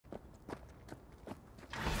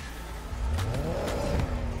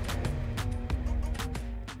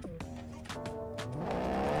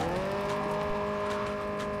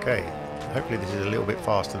Okay, hopefully this is a little bit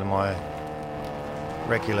faster than my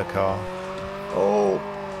regular car. Oh,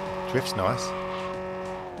 drift's nice.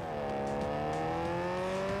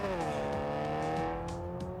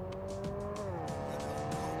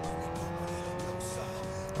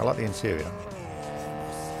 I like the interior.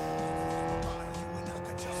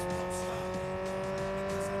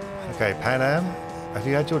 Okay, Pan Am, have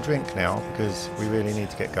you had your drink now? Because we really need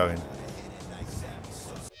to get going.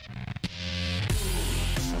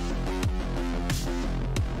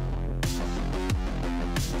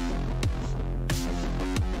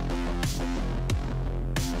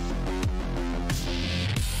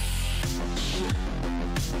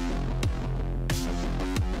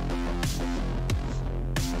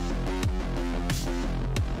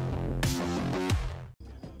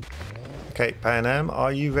 Okay, Pan Am,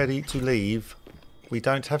 are you ready to leave? We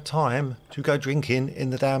don't have time to go drinking in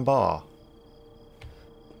the damn bar.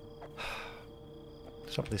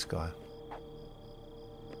 Stop this guy.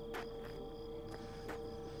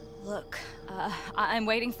 Look, I'm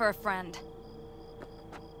waiting for a friend.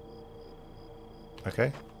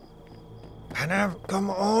 Okay. Pan Am, come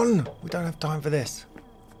on! We don't have time for this.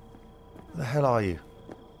 Where the hell are you?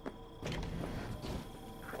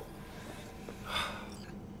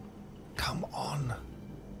 Come on.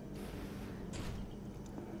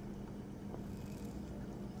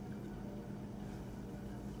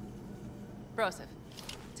 Broseph.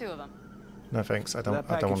 2 of them. No thanks, I don't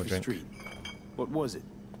want to drink. Street. What was it?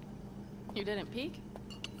 You didn't peek?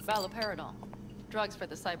 Valoperidol. Drugs for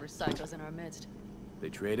the cyber psychos in our midst. They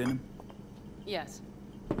trade in them? Yes.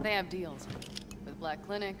 They have deals. With black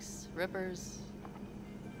clinics, rippers.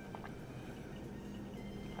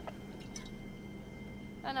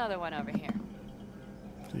 Another one over here.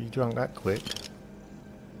 So you drunk that quick?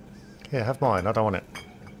 Here, have mine. I don't want it.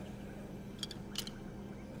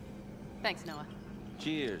 Thanks, Noah.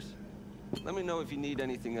 Cheers. Let me know if you need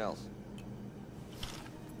anything else.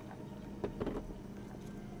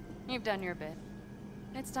 You've done your bit.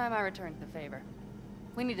 It's time I returned the favor.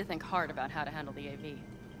 We need to think hard about how to handle the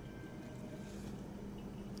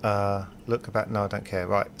AV. Look about... No, I don't care.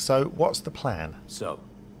 Right, so what's the plan? So,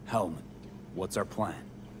 Hellman, what's our plan?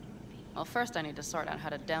 Well, first I need to sort out how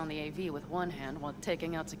to down the AV with one hand while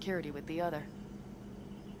taking out security with the other.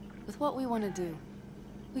 With what we want to do,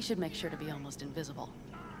 we should make sure to be almost invisible.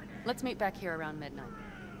 Let's meet back here around midnight.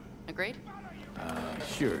 Agreed?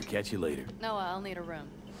 Sure, catch you later. Noah, I'll need a room.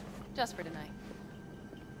 Just for tonight.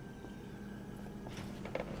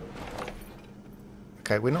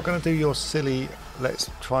 Okay, we're not going to do your silly let's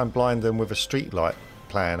try and blind them with a street light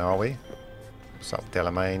plan, are we? What's up,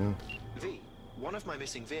 Delamain? V, one of my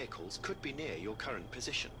missing vehicles could be near your current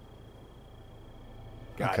position.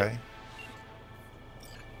 Got okay. it.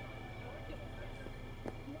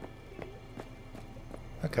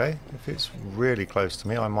 Okay, if it's really close to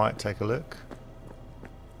me, I might take a look.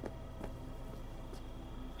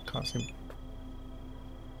 Can't see.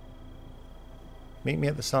 Meet me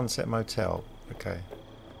at the Sunset Motel. Okay.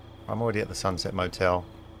 I'm already at the Sunset Motel.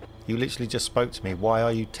 You literally just spoke to me. Why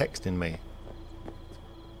are you texting me?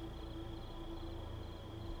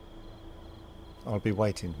 I'll be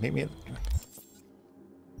waiting. Meet me at...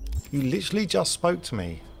 You literally just spoke to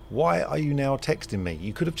me. Why are you now texting me?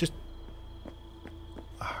 You could have just...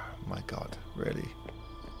 Oh my god, really?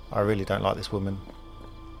 I really don't like this woman.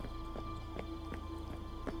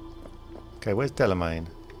 Okay, where's Delamain?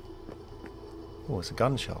 Oh, it's a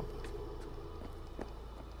gun shop.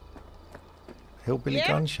 Hillbilly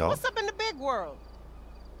gun shop? What's up in the big world?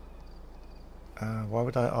 Why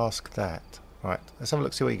would I ask that? Right, let's have a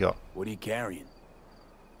look, see what you got. What are you carrying?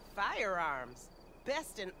 Firearms.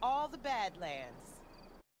 Best in all the Badlands.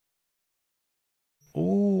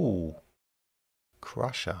 Ooh.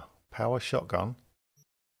 Crusher. Power shotgun.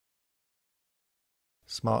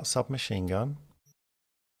 Smart submachine gun.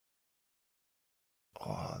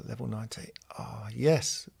 Oh, level 90. Oh,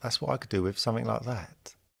 yes. That's what I could do with something like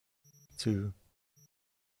that. To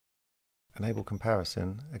enable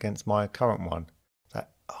comparison against my current one.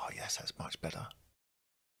 That, oh yes, that's much better.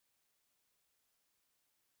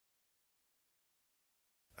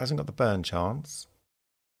 Hasn't got the burn chance.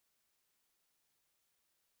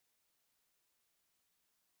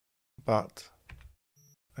 But,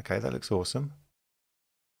 okay, that looks awesome.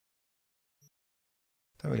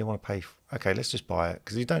 Don't really want to pay. Okay, let's just buy it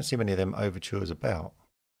because you don't see many of them overtures about.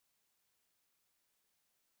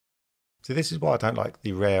 See, this is why I don't like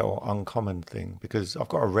the rare or uncommon thing, because I've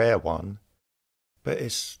got a rare one, but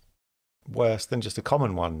it's worse than just a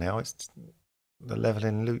common one now. It's the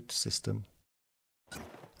leveling loot system.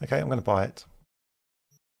 Okay, I'm going to buy it.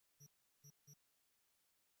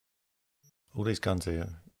 All these guns are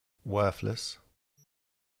worthless.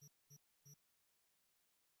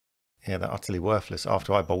 Yeah, they're utterly worthless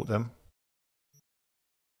after I bought them.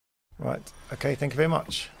 Right, okay, thank you very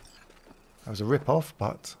much. That was a rip-off,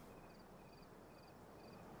 but...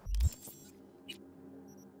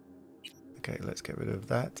 Okay, let's get rid of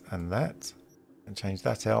that and that. And change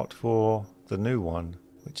that out for the new one,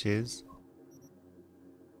 which is...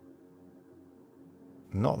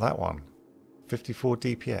 not that one. 54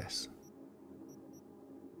 DPS.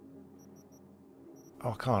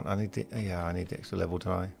 Oh, I can't. I need the... yeah, I need the extra level,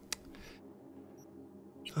 don't I?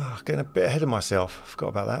 Oh, getting a bit ahead of myself. I forgot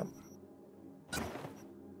about that.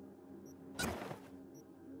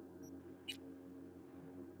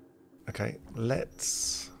 Okay,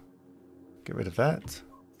 let's get rid of that.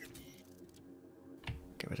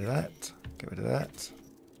 Get rid of that. Get rid of that.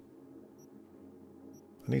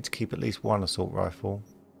 I need to keep at least one assault rifle.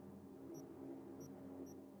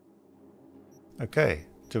 Okay,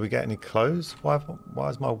 do we get any clothes? Why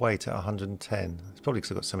is my weight at 110? It's probably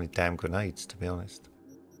because I've got so many damn grenades, to be honest.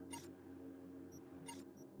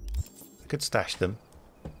 I could stash them,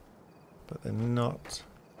 but they're not...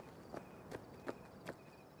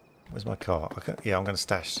 Where's my car? Yeah, I'm going to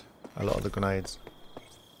stash a lot of the grenades.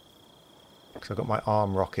 Because I've got my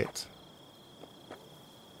arm rocket.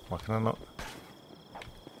 Why can I not?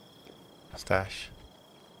 Stash.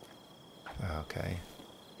 Okay.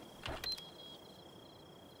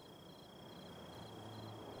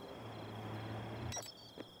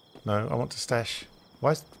 No, I want to stash.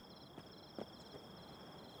 Why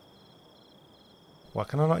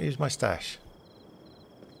can I not use my stash?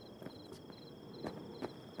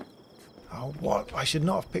 Oh, what? I should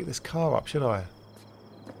not have picked this car up, should I?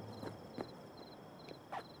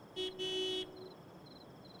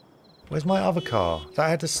 Where's my other car? That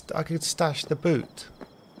had to I could stash the boot.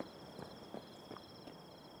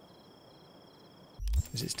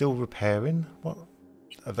 Is it still repairing? What?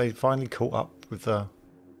 Have they finally caught up with the...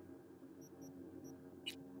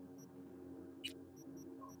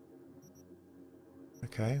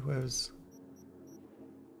 Okay, where's...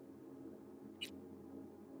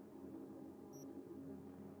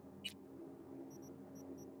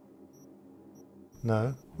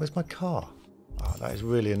 No, where's my car? Oh, that is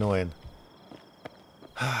really annoying.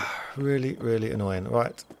 Really, really annoying.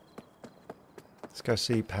 Right. Let's go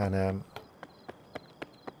see Pan Am.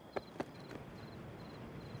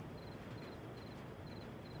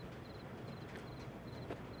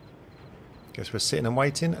 Guess we're sitting and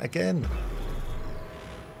waiting again.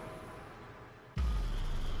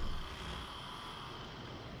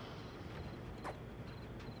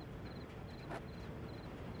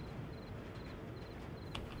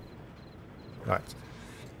 Right.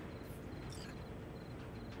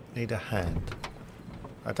 Need a hand.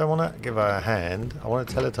 I don't want to give her a hand. I want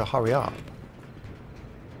to tell her to hurry up.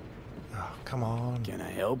 Oh, come on. Can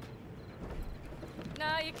I help?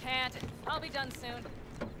 No, you can't. I'll be done soon.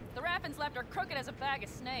 The raffins left are crooked as a bag of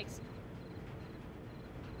snakes.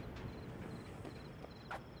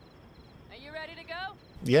 Are you ready to go?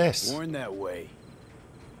 Yes. Born that way.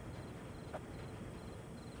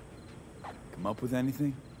 Come up with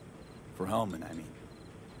anything? For Hellman, I mean.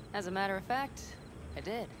 As a matter of fact, I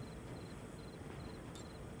did.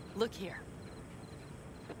 Look here.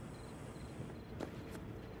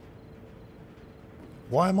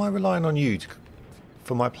 Why am I relying on you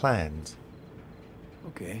for my plans?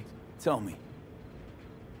 Okay, tell me.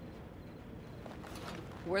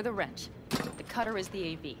 We're the wrench. The cutter is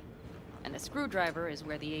the AV. And the screwdriver is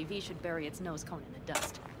where the AV should bury its nose cone in the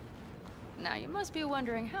dust. Now you must be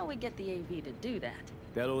wondering how we get the AV to do that.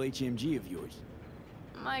 That old HMG of yours.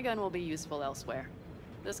 My gun will be useful elsewhere.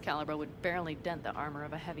 This caliber would barely dent the armor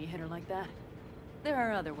of a heavy hitter like that. There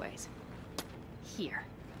are other ways. Here.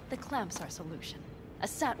 The clamp's our solution. A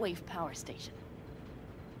sat-wave power station.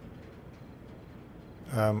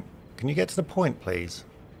 Can you get to the point, please?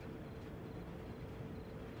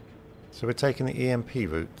 So we're taking the EMP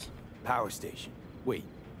route. Power station. Wait,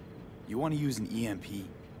 you want to use an EMP?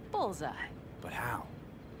 Bullseye. But how?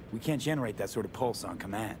 We can't generate that sort of pulse on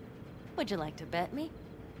command. Would you like to bet me?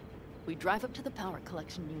 We drive up to the power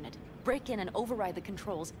collection unit, break in and override the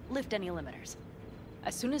controls, lift any limiters.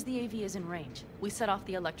 As soon as the AV is in range, we set off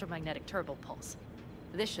the electromagnetic turbo pulse.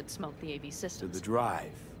 This should smoke the AV To systems. the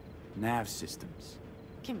drive, nav systems.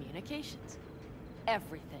 Communications.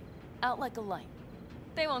 Everything. Out like a light.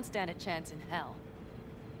 They won't stand a chance in hell.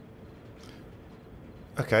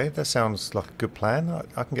 Okay, that sounds like a good plan.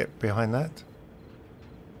 I can get behind that.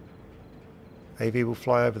 AV will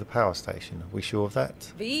fly over the power station. Are we sure of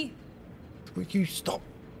that? V? Will you stop?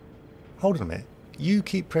 Hold on a minute. You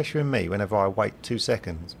keep pressuring me whenever I wait 2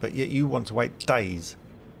 seconds, but yet you want to wait days.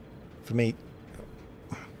 For me,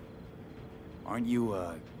 Aren't you,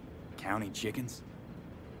 counting chickens?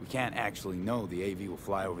 We can't actually know the AV will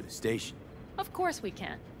fly over the station. Of course we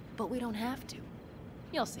can, but we don't have to.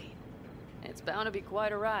 You'll see. It's bound to be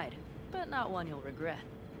quite a ride, but not one you'll regret.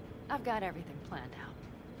 I've got everything planned out.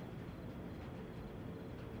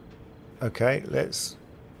 okay, let's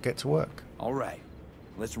get to work. All right,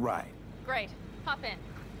 let's ride. Great. Hop in.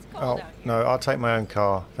 It's cold Oh, out here. no, I'll take my own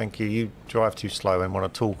car. Thank you. You drive too slow and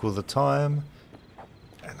want to talk all the time.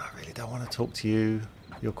 And I really don't want to talk to you.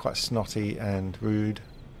 You're quite snotty and rude.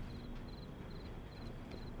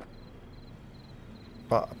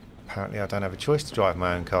 But apparently I don't have a choice to drive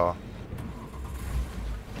my own car.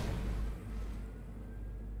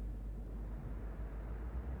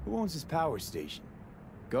 Who owns this power station?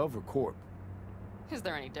 Gov or Corp? Is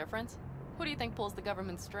there any difference? Who do you think pulls the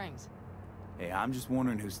government's strings? Hey, I'm just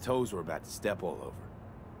wondering whose toes we're about to step all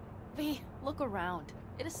over. V, look around.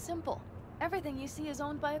 It is simple. Everything you see is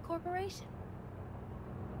owned by a corporation.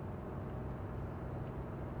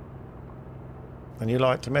 And you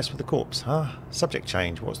like to mess with the corpse, huh? Subject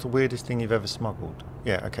change. What's the weirdest thing you've ever smuggled?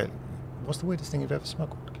 Yeah, okay. What's the weirdest thing you've ever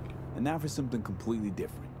smuggled? And now for something completely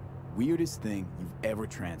different. Weirdest thing you've ever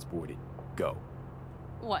transported. Go.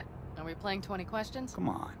 What? Are we playing 20 questions? Come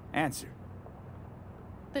on, answer.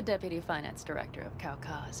 The Deputy Finance Director of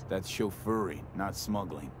Kaukaz. That's chauffeuring, not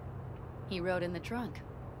smuggling. He rode in the trunk.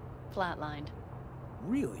 Flatlined.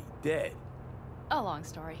 Really? Dead? A long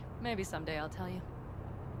story. Maybe someday I'll tell you.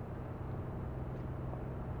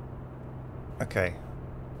 Okay.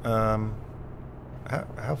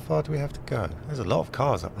 How far do we have to go? There's a lot of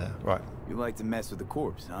cars up there. Right. You like to mess with the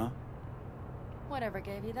corpse, huh? Whatever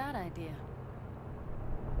gave you that idea?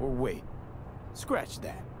 Or wait, scratch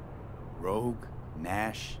that. Rogue,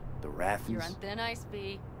 Nash, the Raffens. You're on thin ice,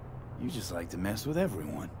 V. You just like to mess with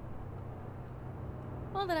everyone.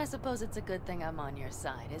 Well, then I suppose it's a good thing I'm on your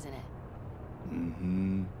side, isn't it?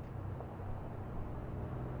 Mm-hmm.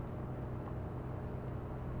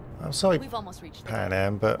 I'm sorry, We've almost reached the Pan gate.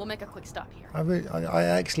 Am, but We'll make a quick stop here. I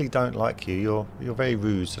actually don't like you. You're very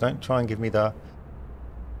rude, so don't try and give me the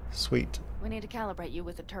sweet. We need to calibrate you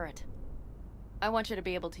with the turret. I want you to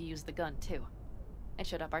be able to use the gun, too. It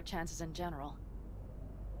should up our chances in general.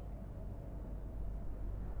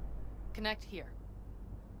 Connect here.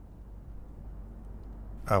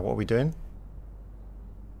 What are we doing?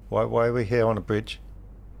 Why are we here on a bridge?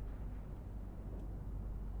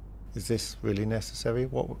 Is this really necessary?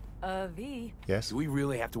 What? V. Yes. Do we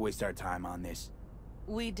really have to waste our time on this?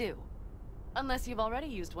 We do. Unless you've already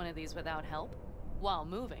used one of these without help, while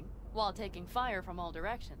moving, while taking fire from all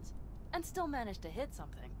directions, and still managed to hit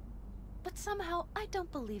something. But somehow, I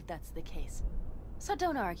don't believe that's the case. So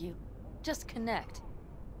don't argue. Just connect.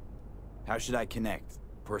 How should I connect?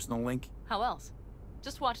 Personal link? How else?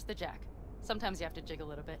 Just watch the jack. Sometimes you have to jig a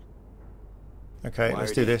little bit. Okay,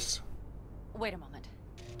 let's do this. Wait a moment.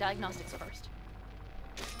 Diagnostics first.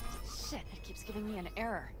 Shit, it keeps giving me an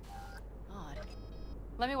error. Odd.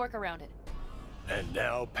 Let me work around it. And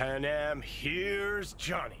now, Pan Am, here's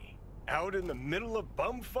Johnny. Out in the middle of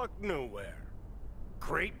bumfuck nowhere.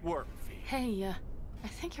 Great work, V. Hey, I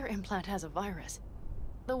think your implant has a virus.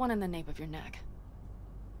 The one in the nape of your neck.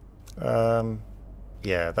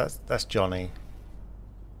 Yeah, that's Johnny.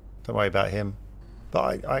 Don't worry about him.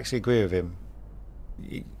 But I actually agree with him.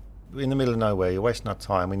 We're in the middle of nowhere. You're wasting our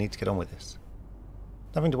time. We need to get on with this.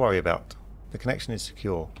 Nothing to worry about. The connection is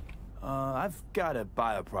secure. I've got a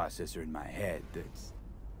bioprocessor in my head that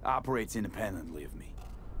operates independently of me.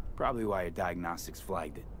 Probably why your diagnostics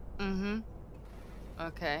flagged it. Mm-hmm.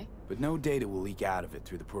 Okay. But no data will leak out of it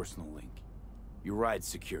through the personal link. Your ride's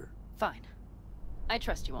secure. Fine. I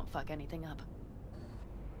trust you won't fuck anything up.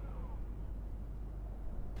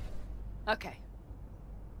 Okay.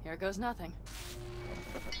 Here goes nothing.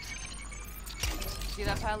 See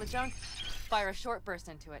that pile of junk? Fire a short burst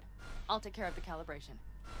into it. I'll take care of the calibration.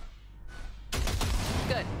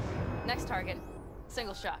 Good. Next target.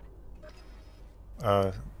 Single shot.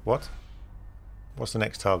 What? What's the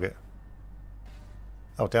next target?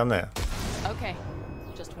 Oh, down there. Okay.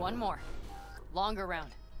 Just one more. Longer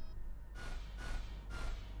round.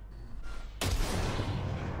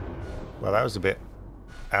 Well, that was a bit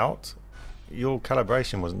out. Your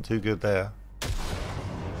calibration wasn't too good there.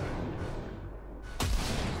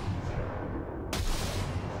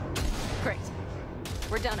 Great.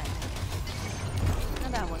 We're done, I think.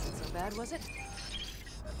 And that wasn't so bad, was it?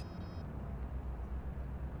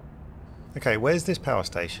 Okay, where's this power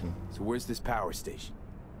station? So where's this power station?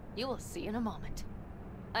 You will see in a moment.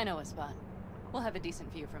 I know a spot. We'll have a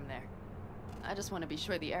decent view from there. I just want to be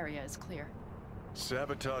sure the area is clear.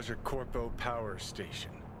 Sabotage a Corpo power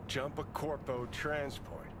station. jump a Corpo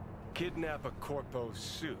transport, kidnap a Corpo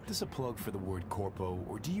suit. Is this a plug for the word corpo,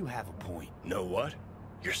 or do you have a point? Know what?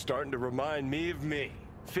 You're starting to remind me of me,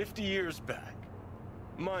 50 years back.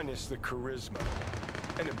 Minus the charisma.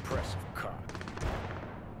 An impressive cop.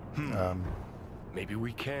 Maybe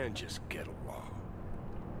we can just get along.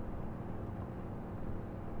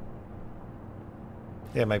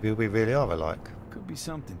 Yeah, maybe we really are alike. Could be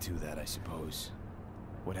something to that, I suppose.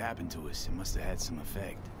 What happened to us, it must have had some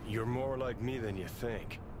effect. You're more like me than you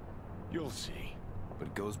think. You'll see. But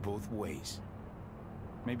it goes both ways.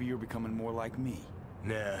 Maybe you're becoming more like me.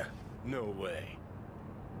 Nah, no way.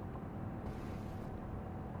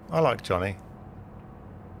 I like Johnny.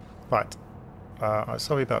 Right.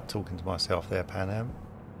 Sorry about talking to myself there, Pan Am.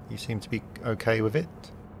 You seem to be okay with it.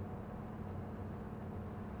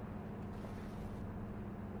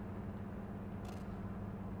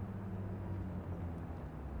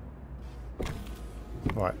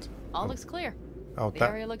 Right. All looks clear. Oh, The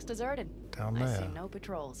area looks deserted. down I see there. no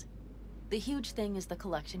patrols. The huge thing is the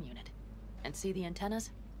collection unit. And see the antennas?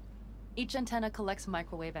 Each antenna collects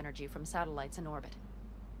microwave energy from satellites in orbit.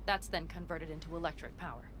 That's then converted into electric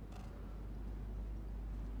power.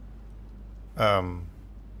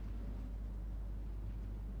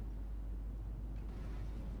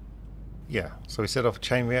 Yeah, so we set off a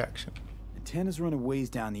chain reaction. Antennas run a ways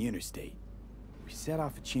down the interstate. We set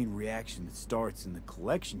off a chain reaction that starts in the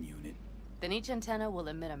collection unit, Then each antenna will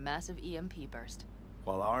emit a massive EMP burst.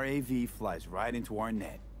 while our AV flies right into our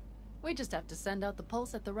net. We just have to send out the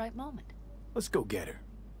pulse at the right moment. Let's go get her.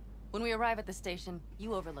 When we arrive at the station,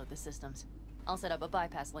 you overload the systems. I'll set up a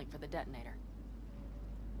bypass link for the detonator.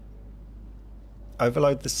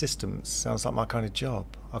 Overload the systems. Sounds like my kind of job.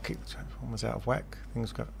 I'll kick the transformers out of whack.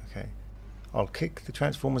 Things go... Okay. I'll kick the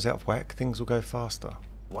transformers out of whack. Things will go faster.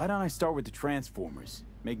 Why don't I start with the transformers?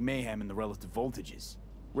 Make mayhem in the relative voltages.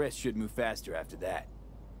 Rest should move faster after that.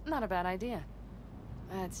 Not a bad idea.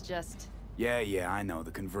 It's just... Yeah, I know,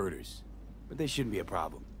 the converters. But they shouldn't be a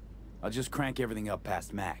problem. I'll just crank everything up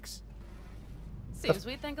past max. Seems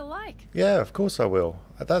we think alike. Yeah, of course I will.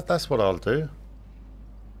 That's what I'll do.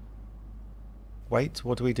 Wait,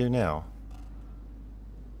 what do we do now?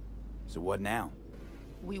 So what now?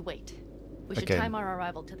 We wait. We should Again. time our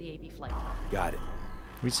arrival to the AV flight. Got it.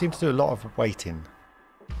 We seem to do a lot of waiting.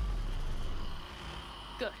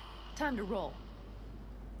 Good. Time to roll.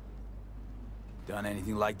 Done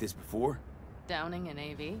anything like this before? Downing an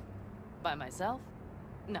AV? By myself?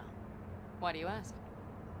 No. Why do you ask?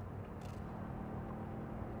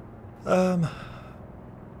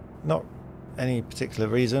 Not any particular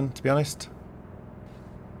reason, to be honest.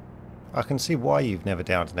 I can see why you've never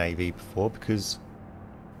downed an AV before, because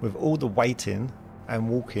with all the waiting and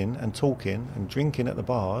walking and talking and drinking at the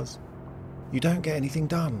bars, you don't get anything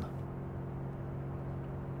done.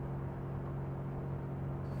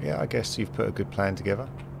 Yeah, I guess you've put a good plan together.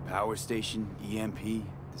 Power station, EMP,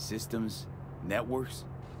 the systems, networks.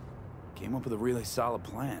 Came up with a really solid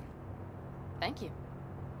plan. Thank you.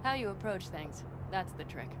 How you approach things, that's the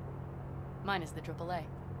trick. Minus the AAA.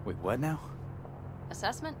 Wait, what now?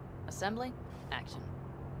 Assessment, assembly, action.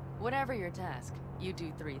 Whatever your task, you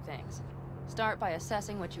do 3 things. Start by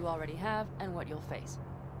assessing what you already have and what you'll face.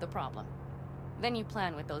 The problem. Then you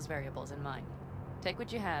plan with those variables in mind. Take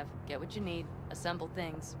what you have, get what you need, assemble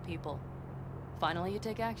things, people. Finally, you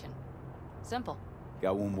take action. Simple.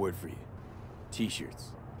 Got one word for you.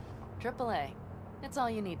 T-shirts. AAA. It's all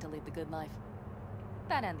you need to lead the good life.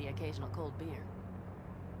 That and the occasional cold beer.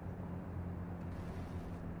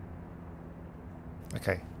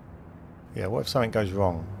 Okay. Yeah, what if something goes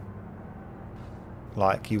wrong?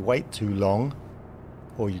 Like you wait too long,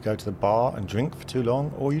 or you go to the bar and drink for too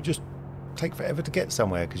long, or you just take forever to get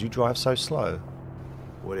somewhere because you drive so slow.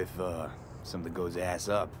 What if, something goes ass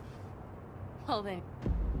up? Well then...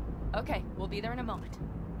 Okay, we'll be there in a moment.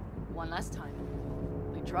 One last time.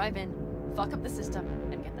 We drive in, fuck up the system,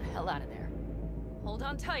 and get the hell out of there. Hold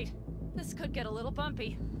on tight. This could get a little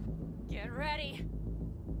bumpy. Get ready.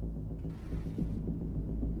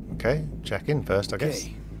 Okay, check in first, I guess.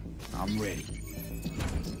 Okay, I'm ready.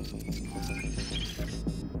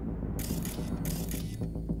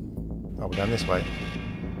 Oh, we're going this way.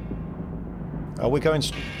 Oh, we're going...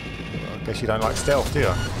 I guess you don't like stealth, do you?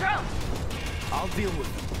 Drone! I'll deal with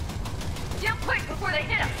them. Jump quick before they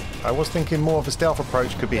hit us! I was thinking more of a stealth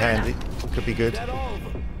approach could be handy. Could be good. Is that all of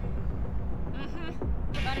them?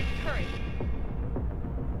 About it, hurry.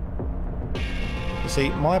 You see,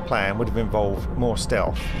 my plan would have involved more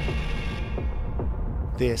stealth.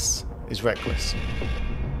 This is reckless.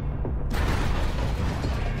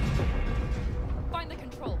 Find the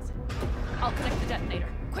controls. I'll connect the detonator.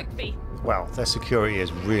 Quick, V. Well, their security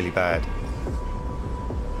is really bad.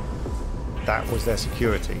 That was their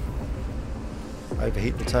security.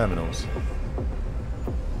 Overheat the terminals.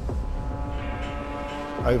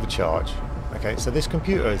 Overcharge. Okay, so this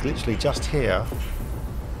computer is literally just here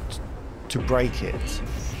to break it.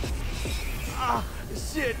 Ah,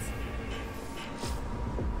 shit!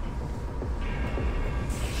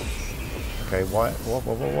 Okay, whoa.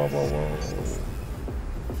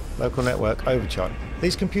 Local network overcharge.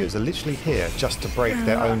 These computers are literally here just to break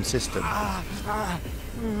their own system.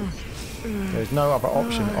 There's no other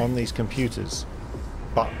option on these computers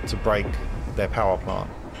but to break their power plant.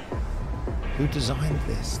 Who designed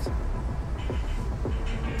this?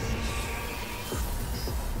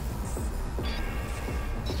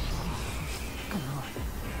 Come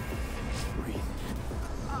on. Breathe.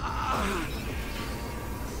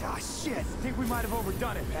 Ah, shit! I think we might have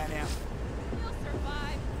overdone it, Pan Am. You'll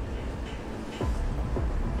survive.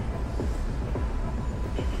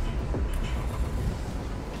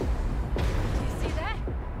 Do you see that?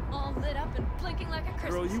 All lit up and blinking like a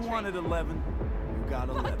Christmas Girl, you tree. wanted 11. You got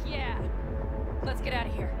 11. Fuck yeah. Let's get out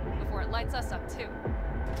of here before it lights us up too.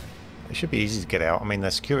 It should be easy to get out. I mean,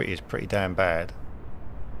 their security is pretty damn bad.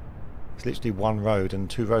 It's literally one road and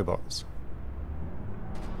 2 robots.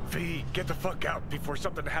 V, get the fuck out before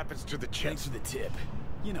something happens to the chick. Thanks for the tip.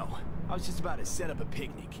 You know, I was just about to set up a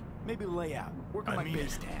picnic. Maybe lay out. Work on my mean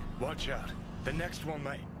base it. tan. Watch out. The next one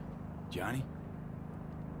might. Johnny?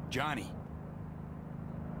 Johnny.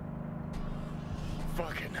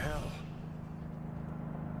 Fucking hell.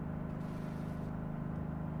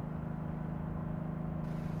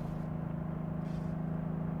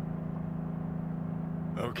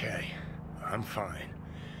 Okay, I'm fine.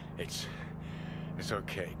 It's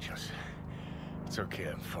okay, just... It's okay,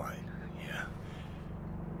 I'm fine, yeah.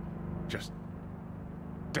 Just...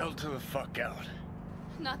 Delta the fuck out.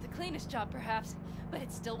 Not the cleanest job, perhaps, but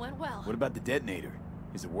it still went well. What about the detonator?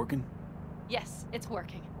 Is it working? Yes, it's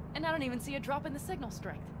working. And I don't even see a drop in the signal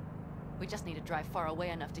strength. We just need to drive far away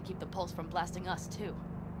enough to keep the pulse from blasting us, too.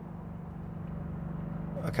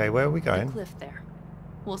 Okay, where are we The going? cliff there.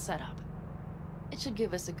 We'll set up. It should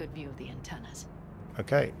give us a good view of the antennas.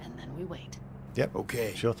 Okay, And then we wait. yep,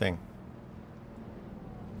 Okay. sure thing.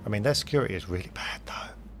 I mean, their security is really bad,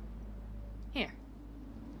 though. Here.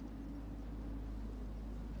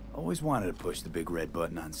 Always wanted to push the big red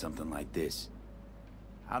button on something like this.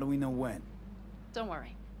 How do we know when? Don't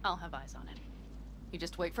worry. I'll have eyes on it. You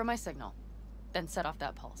just wait for my signal. Then set off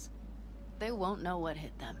that pulse. They won't know what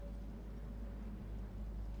hit them.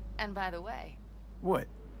 And by the way, What?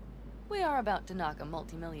 we are about to knock a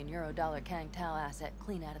multi-million euro dollar Kang Tao asset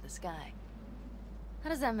clean out of the sky. How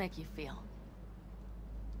does that make you feel?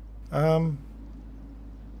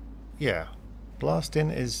 Yeah. Blasting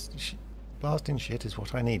shit is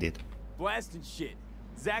what I needed. Blasting shit.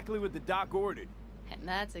 Exactly what the doc ordered. And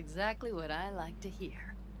that's exactly what I like to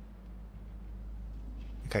hear.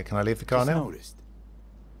 Okay, can I leave the car Just now? noticed.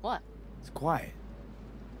 What? It's quiet.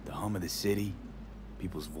 The hum of the city,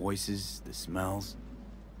 people's voices, the smells.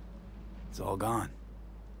 It's all gone.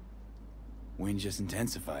 Wind just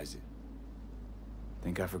intensifies it.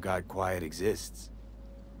 Think I forgot quiet exists.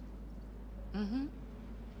 Mm-hmm.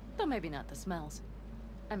 Though maybe not the smells.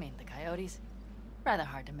 I mean, the coyotes. Rather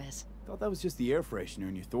hard to miss. Thought that was just the air freshener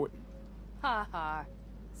in your Thornton. Ha ha.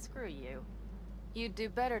 Screw you. You'd do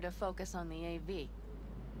better to focus on the AV.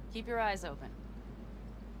 Keep your eyes open.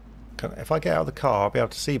 If I get out of the car, I'll be able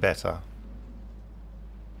to see better.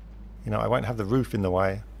 You know, I won't have the roof in the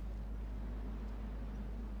way.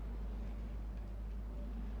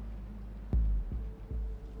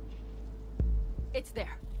 It's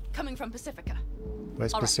there. Coming from Pacifica.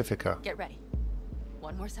 Where's All right, Pacifica? get ready.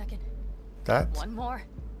 One more second. That? One more.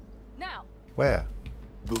 Now. Where?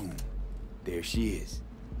 Boom. There she is.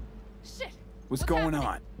 Shit. What's going happening?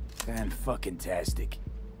 on? Fan-fucking-tastic.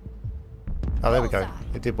 Oh, there we go.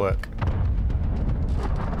 Bullseye. It did work.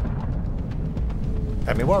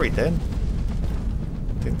 Had me worried then.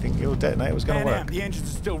 Didn't think your detonator was going to Man, work. the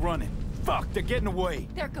engines are still running. Fuck, they're getting away.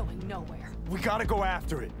 They're going nowhere. We gotta go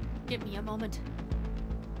after it. Give me a moment.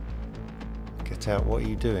 Get out. What are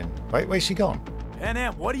you doing? Wait, where's she gone?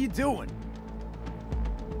 Pan, what are you doing?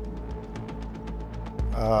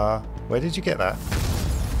 Where did you get that?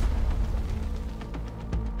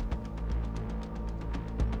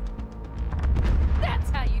 That's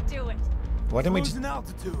how you do it. Why didn't we just... Losing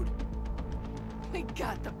altitude. We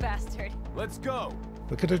got the bastard. Let's go.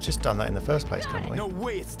 We could have just done that in the first place, couldn't we? No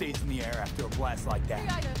way it stays in the air after a blast like We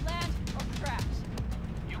that. either land or crash.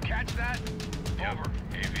 You catch that? Over.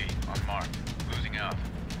 AV, on mark. Losing out.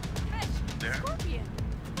 Fish. There? Scorpion.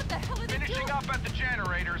 What the hell are they Finishing doing? up at the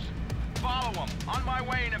generators. Follow him. On my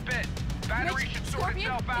way in a bit. Battery should sort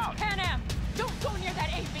Scorpion, itself out. it's Pan Am. Don't go near that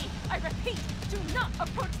AV. I repeat, do not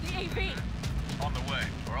approach the AV. On the way,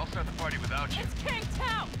 or I'll start the party without you. It's Kang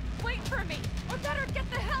Tao. Wait for me, or better get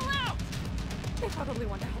the hell out. They probably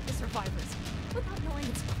want to help the survivors, without knowing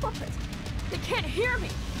it's corporate. They can't hear me.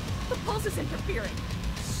 The pulse is interfering.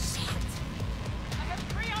 Shit. I have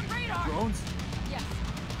 3 on radar. Drones? Yes,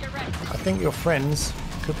 you're right. I think your friends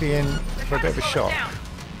could be in for a bit of a shock.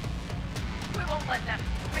 We won't let them.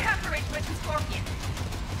 We have to reach Mission Scorpion.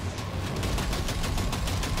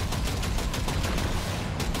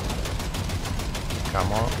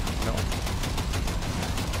 Come on. No.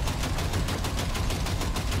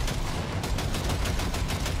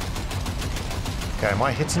 Okay, am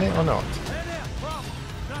I hitting it or not?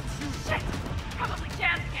 Shit. Probably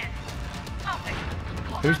jammed again. I'll fix it.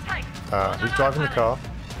 Hold Who's on tight. who's driving the car?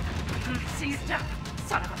 Seized up.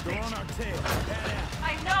 Son of a They're on bitch. our tail.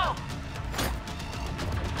 I know.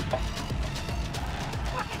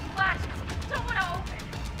 Fucking flashes. Don't want to open.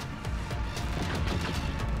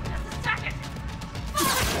 Just a second.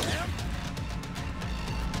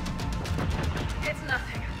 It's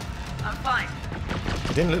nothing. I'm fine.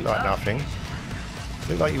 It didn't look like nothing. It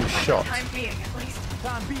looked like you were shot. Time being, at least.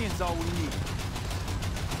 Time being's all we need.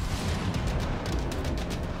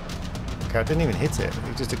 Okay, I didn't even hit it.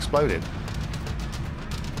 It just exploded.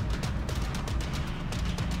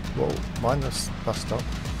 Whoa, mine was bust stop.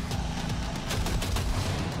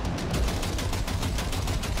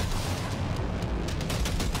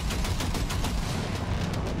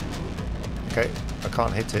 Okay, I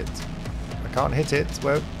can't hit it. I can't hit it.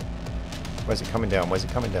 Where's it coming down? Where's it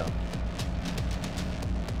coming down?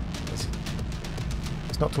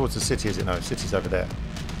 It's not towards the city, is it? No, the city's over there.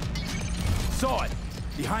 Saw it!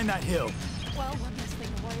 Behind that hill. Well, one less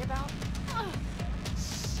thing to worry about.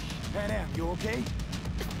 Pan Am, you okay?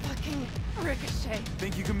 Fucking ricochet.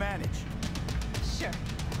 Think you can manage? Sure.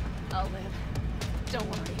 I'll live. Don't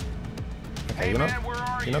worry. Okay, Hey, you're man, not. where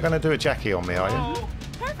are You're you? not going to do a Jackie on me, are you? Hello?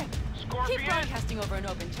 Perfect. Scorpion? Keep broadcasting over an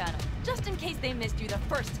open channel, just in case they missed you the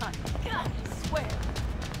first time. God, I swear.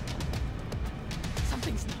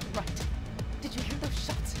 Something's not right. Did you hear those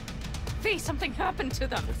shots? V, something happened to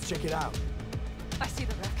them. Let's check it out. I see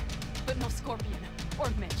the wreck, but no Scorpion or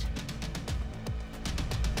Mitch.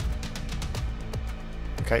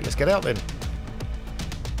 Okay, let's get out then.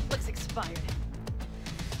 Looks expired.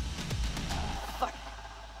 Fuck.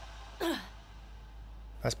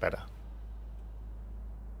 That's better.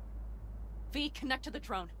 V, connect to the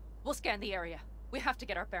drone. We'll scan the area. We have to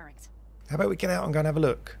get our bearings. How about we get out and go and have a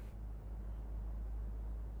look?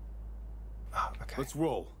 Oh, okay. Let's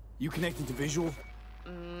roll. You connecting to visual?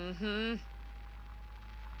 Mm-hmm.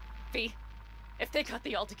 V, if they got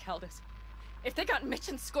the Aldecaldos, if they got Mitch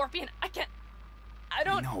and Scorpion, I don't...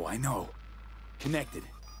 I know. Connected.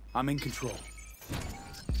 I'm in control.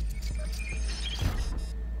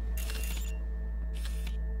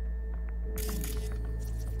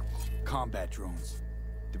 Combat drones.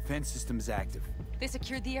 Defense systems active. They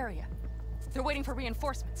secured the area. They're waiting for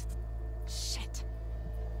reinforcements. Shit.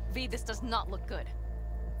 V, this does not look good.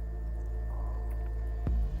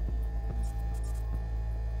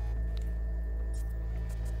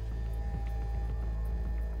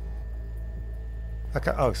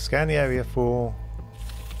 Okay, oh, scan the area for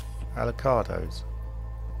avocados.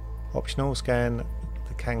 Optional, scan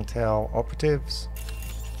the Kangtao operatives.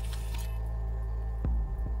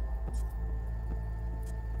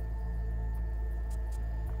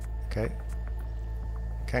 Okay.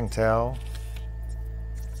 Kangtao.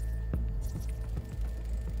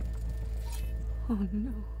 Oh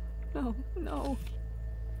no. No, no.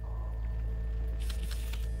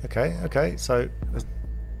 Okay, okay, so I'm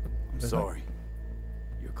There's sorry.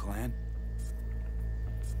 Your clan?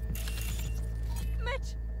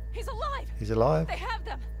 Mitch! He's alive! he's alive. They have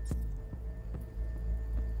them!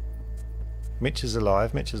 Mitch is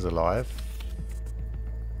alive. Mitch is alive.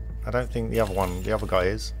 I don't think the other guy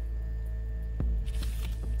is.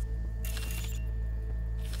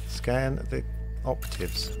 Scan the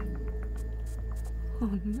operatives. Oh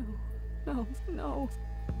no. No, no.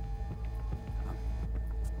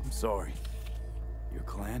 I'm sorry. Your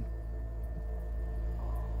clan?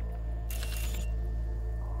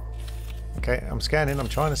 Okay, I'm scanning. I'm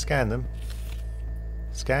trying to scan them.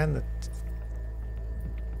 Scan the...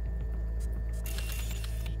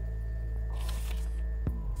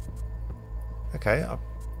 Okay,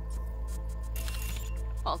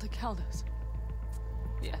 Aldecaldos.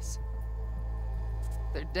 Yes.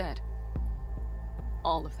 They're dead.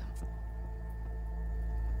 All of them.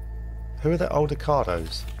 who are the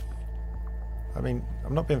Aldecaldos? I mean,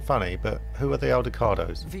 I'm not being funny, but who are the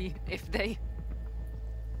Aldecados? V, if they...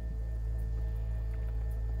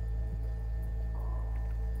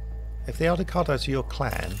 If the Aldecados are your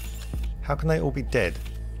clan, how can they all be dead?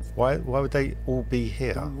 Why would they all be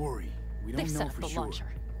here? Don't worry. We don't They've know set up for the sure.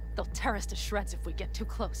 launcher. They'll tear us to shreds if we get too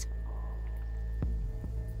close.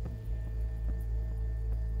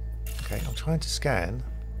 Okay, I'm trying to scan.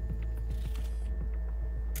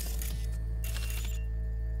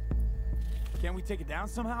 Can't we take it down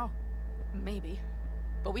somehow? Maybe.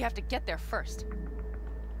 But we have to get there first.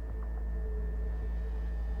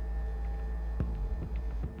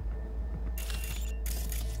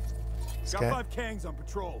 Scan. Got 5 Kangs on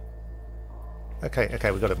patrol. Okay,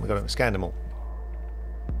 we got it. Scan them all.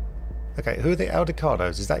 Okay, who are the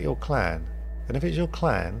Aldecados? Is that your clan? And if it's your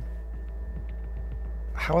clan,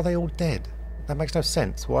 how are they all dead? That makes no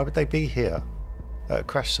sense. Why would they be here at a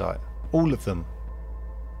crash site? All of them.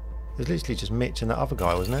 There's literally just Mitch and that other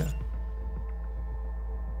guy, wasn't it?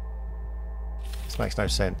 This makes no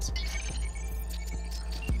sense.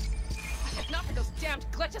 If not for those damned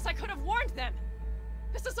glitches, I could have warned them!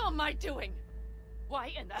 This is all my doing!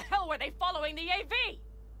 Why in the hell were they following the AV?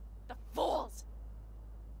 The fools!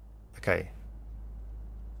 Okay.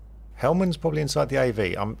 Hellman's probably inside the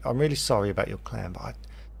AV. I'm really sorry about your clan, but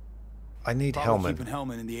I need Probably Hellman. keeping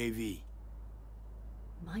Hellman in the AV.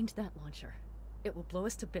 Mind that launcher. It will blow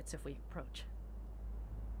us to bits if we approach.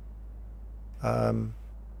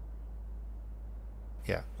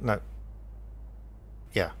 Yeah, no.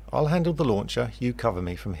 Yeah, I'll handle the launcher. You cover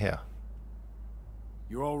me from here.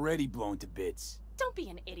 You're already blown to bits. Don't be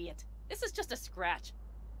an idiot. This is just a scratch.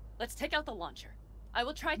 Let's take out the launcher. I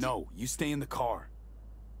will try to... No, you stay in the car.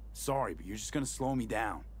 Sorry, but you're just gonna slow me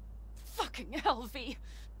down. Fucking hell, V.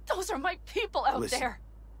 Those are my people out Listen, there.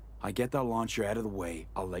 I get that launcher out of the way,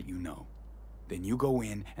 I'll let you know. Then you go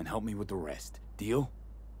in and help me with the rest. Deal?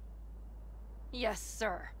 Yes,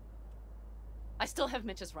 sir. I still have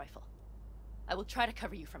Mitch's rifle. I will try to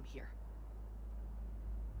cover you from here.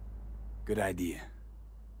 Good idea.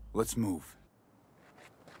 Let's move.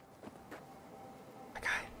 Okay.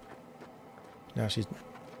 Now she's...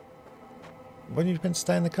 When are you meant to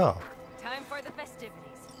stay in the car? Time for the festivities.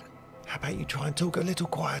 How about you try and talk a little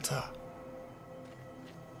quieter?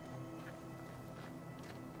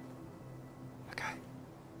 Okay.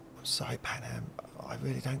 I'm sorry, Panam. I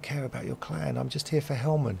really don't care about your clan. I'm just here for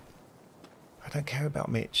Hellman. I don't care about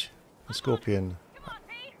Mitch and Scorpion. Come on,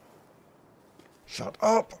 V. Shut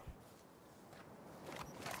up!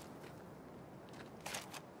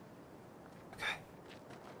 Okay.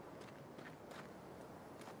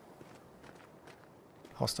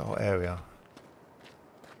 Hostile area.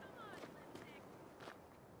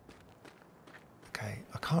 Okay,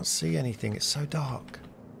 I can't see anything. It's so dark.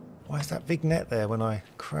 Why is that big net there when I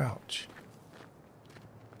crouch?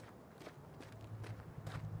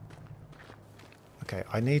 Okay,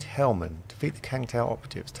 I need Hellman. Defeat the Kangtao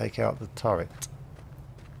operatives. Take out the turret.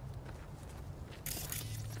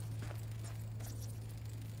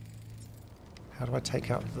 How do I take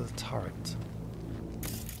out the turret?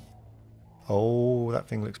 Oh, that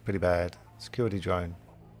thing looks pretty bad. Security drone.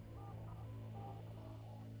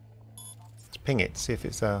 Let's ping it. See if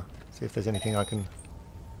it's see if there's anything I can.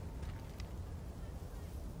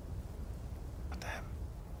 Oh, damn.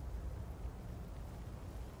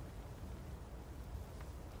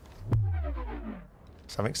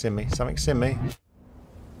 Something's seen me. Something's seen me.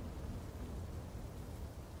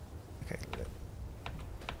 Okay.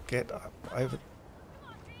 Get up over.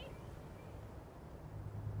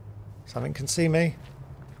 Something can see me.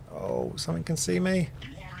 Oh, something can see me. You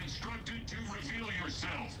are instructed to reveal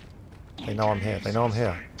yourself. They know I'm here. They know I'm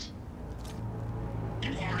here.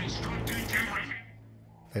 You are instructed to reveal.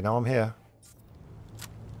 They know I'm here.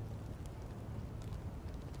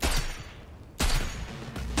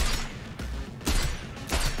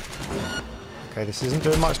 Okay, this isn't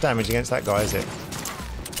doing much damage against that guy, is it?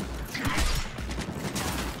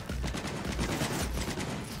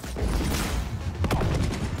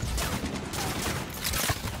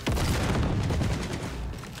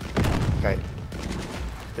 Okay.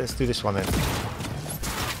 Let's do this one then.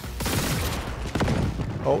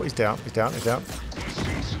 Oh, he's down, he's down, he's down.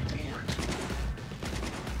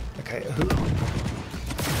 Okay, who?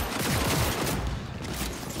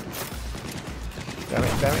 Damn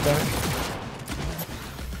it, damn it, damn it.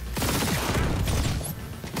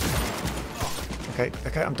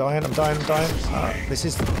 Okay, I'm dying. This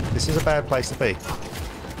is a bad place to be.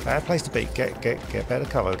 Bad place to be. Get better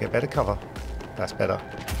cover, get better cover. That's better.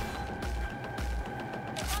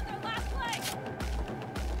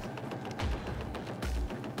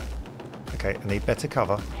 Okay, I need better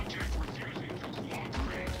cover.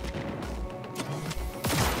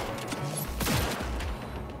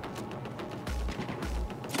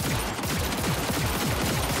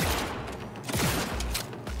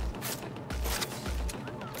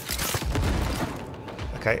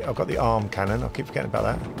 Okay, I've got the arm cannon. I keep forgetting about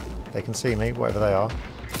that. They can see me, whatever they are.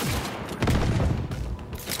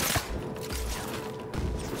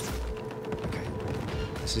 Okay.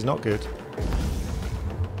 This is not good.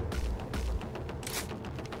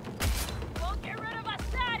 Won't get rid of us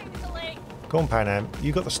that easily. Go on, Pan Am.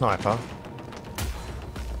 You got the sniper.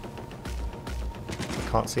 I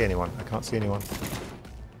can't see anyone. I can't see anyone.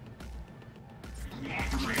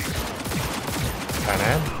 Pan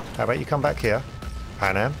Am, how about you come back here?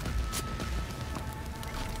 Pan Am.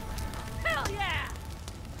 Hell yeah!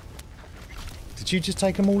 Did you just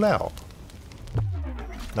take them all out?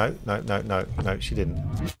 No, no, no, no, no, she didn't.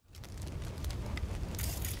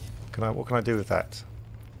 What can I do with that?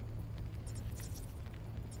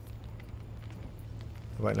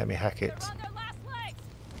 It won't let me hack it. They're on their last legs.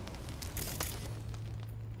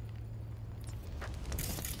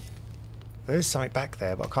 There is something back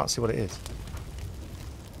there, but I can't see what it is.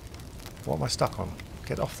 What am I stuck on?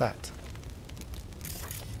 Get off that.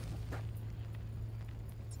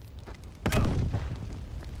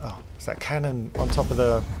 Oh, it's that cannon on top of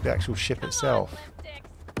the actual ship itself.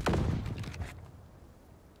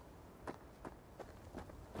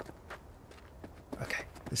 Okay,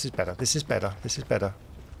 this is better. This is better. This is better.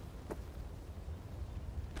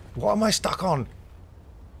 What am I stuck on?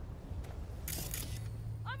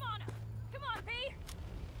 I'm on it. Come on, P.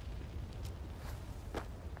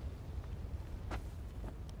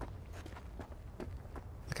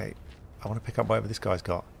 Okay, I want to pick up whatever this guy's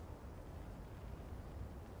got.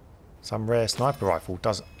 Some rare sniper rifle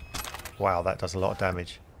does... Wow, that does a lot of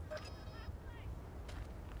damage.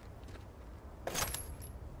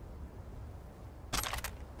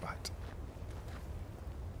 Right.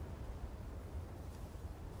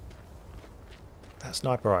 That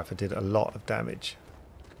sniper rifle did a lot of damage.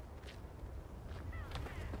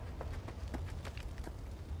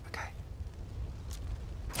 Okay.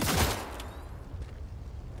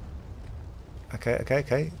 Okay, okay,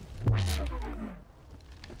 okay.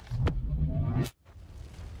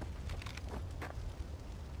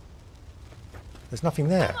 There's nothing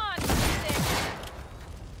there. Come on, stick.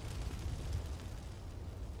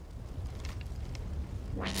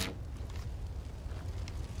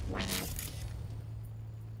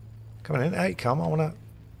 Come on in. Hey, come. I want to...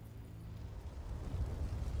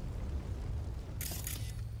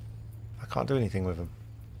 I can't do anything with them.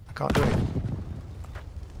 I can't do anything.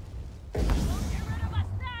 Won't get rid of us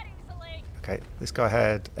that easily. Okay, this guy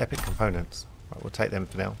had epic components. Right, we'll take them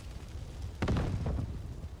for now.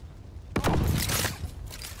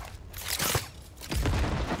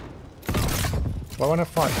 Why won't I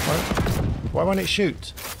fight? Why won't it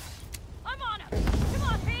shoot? I'm on it. Come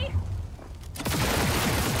on, P.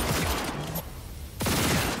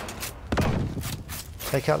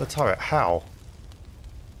 Take out the turret. How?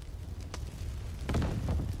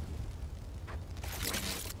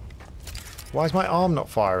 Why is my arm not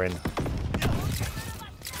firing?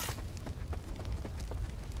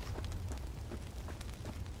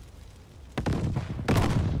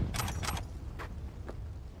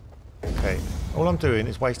 Okay, all I'm doing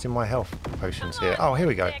is wasting my health potions here. Oh, here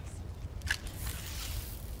we go.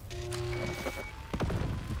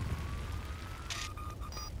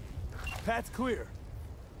 Path's clear.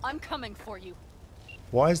 I'm coming for you.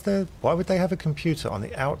 Why would they have a computer on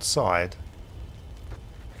the outside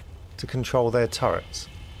to control their turrets?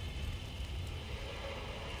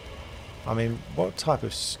 I mean, what type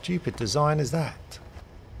of stupid design is that?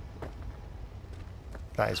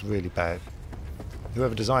 That is really bad.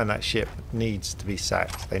 Whoever designed that ship needs to be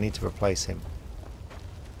sacked. They need to replace him.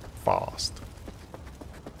 Fast.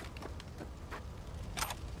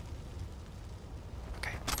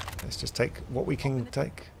 Okay, let's just take what we can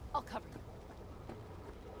take. I'll cover you.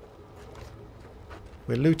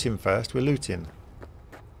 We're looting first. We're looting.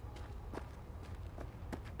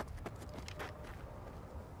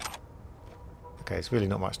 Okay, it's really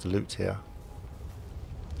not much to loot here.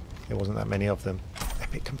 There wasn't that many of them.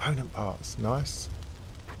 Epic component parts. Nice.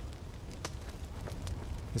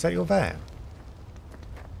 Is that your van?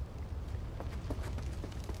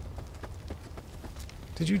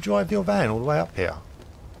 Did you drive your van all the way up here?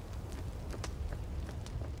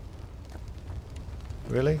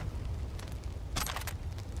 Really?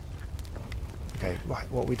 Okay, right,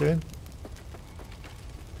 what are we doing?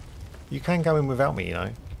 You can go in without me, you know.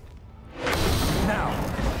 Now!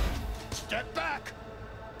 Step back!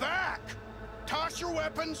 Back! Toss your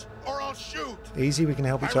weapons, or I'll shoot! Easy, we can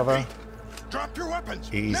help each I other. repeat, drop your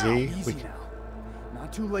weapons! Easy. Now. Easy now.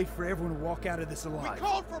 Not too late for everyone to walk out of this We alive.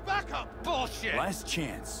 called for backup! Bullshit! Last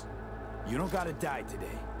chance. You don't gotta die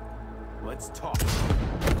today. Let's talk.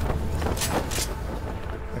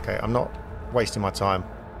 Okay, I'm not wasting my time.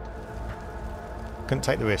 Couldn't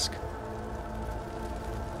take the risk.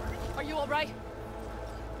 Are you alright?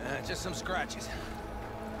 Just some scratches.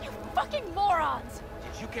 You fucking morons!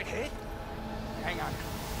 Did you get hit? Hang on.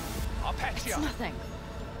 I'll patch you It's up. nothing.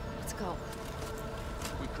 Let's go.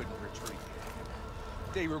 We couldn't retreat.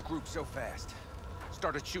 They regrouped so fast.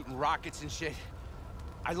 Started shooting rockets and shit.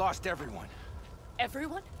 I lost everyone.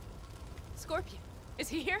 Everyone? Scorpion, is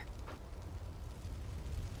he here?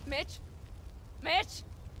 Mitch? Mitch?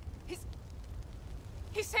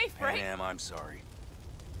 He's safe, right? Ma'am, I'm sorry.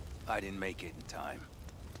 I didn't make it in time.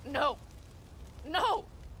 No. No!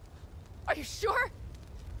 Are you sure?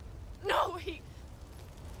 No, he...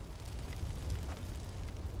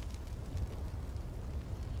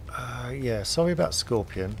 Yeah, sorry about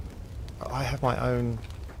Scorpion. I have my own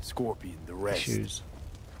Scorpion, the rest. issues.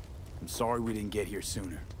 I'm sorry we didn't get here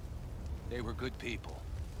sooner. They were good people.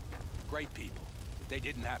 Great people. They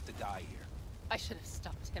didn't have to die here. I should have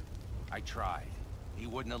stopped him. I tried. He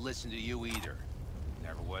wouldn't have listened to you either.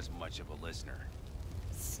 Never was much of a listener.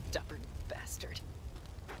 Stubborn bastard.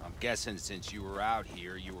 I'm guessing since you were out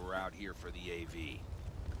here for the AV.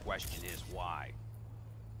 The question is why?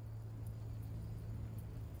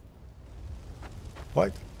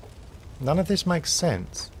 What? None of this makes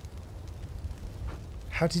sense.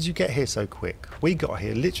 How did you get here so quick? We got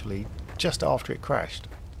here literally just after it crashed.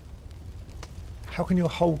 How can your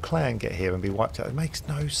whole clan get here and be wiped out? It makes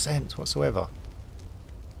no sense whatsoever.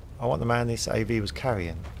 I want the man this AV was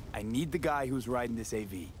carrying. I need the guy who's riding this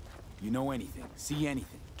AV. You know anything, see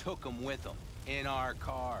anything? Took him with him, in our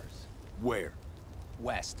cars. Where?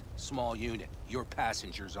 West, small unit, your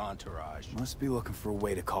passenger's entourage. Must be looking for a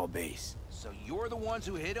way to call base. So you're the ones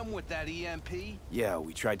who hit him with that EMP? Yeah,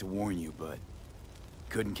 we tried to warn you, but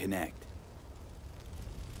couldn't connect.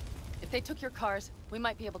 If they took your cars, we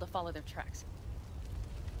might be able to follow their tracks.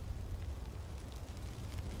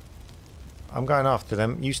 I'm going after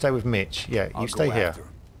them. You stay with Mitch. Yeah, you I'll stay go here. after him.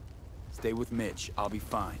 Stay with Mitch, I'll be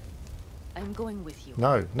fine. I'm going with you.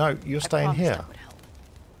 No, no, you're I staying promised here. that would help.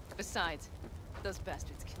 Besides, those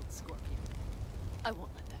bastards killed Scorpion. I won't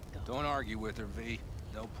let that go. Don't argue with her, V.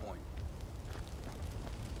 No point.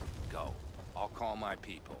 Go. I'll call my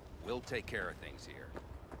people. We'll take care of things here.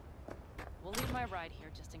 We'll leave my ride here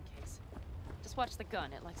just in case. Just watch the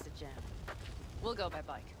gun, it likes to jam. We'll go by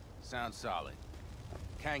bike. Sounds solid.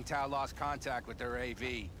 Kang Tao lost contact with their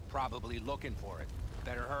AV. Probably looking for it.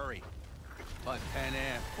 Better hurry. But Pan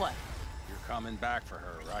Am, What? you're coming back for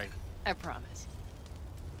her, right? I promise.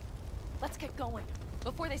 Let's get going,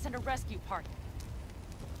 before they send a rescue party.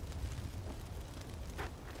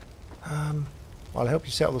 I'll help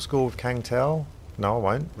you settle the score with Kang Tao. No, I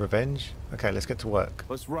won't. Revenge. Okay, let's get to work.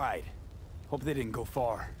 Let's ride. Hope they didn't go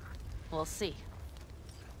far. We'll see.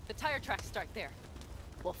 The tire tracks start there.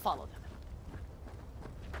 We'll follow them.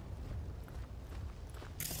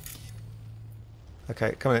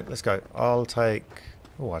 Okay, come in. Let's go. I'll take...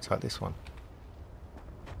 Oh, I'll take this one.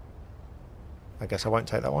 I guess I won't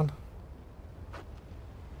take that one.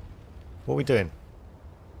 What are we doing?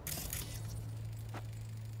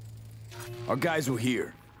 Our guys were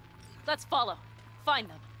here. Let's follow. Find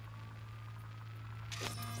them.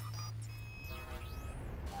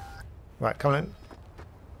 Right, come in.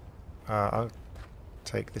 I'll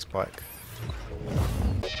take this bike.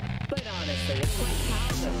 But honestly, it's quite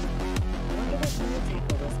powerful. Wonder what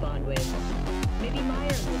Militech will respond with. Maybe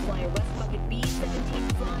Myers will fly a West Bucket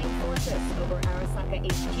B-17 Flying Fortress over Arasaka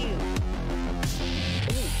HQ.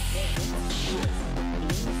 Ooh, damn,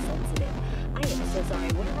 insensitive. I am so sorry.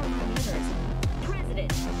 What are my manners?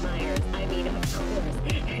 President Myers,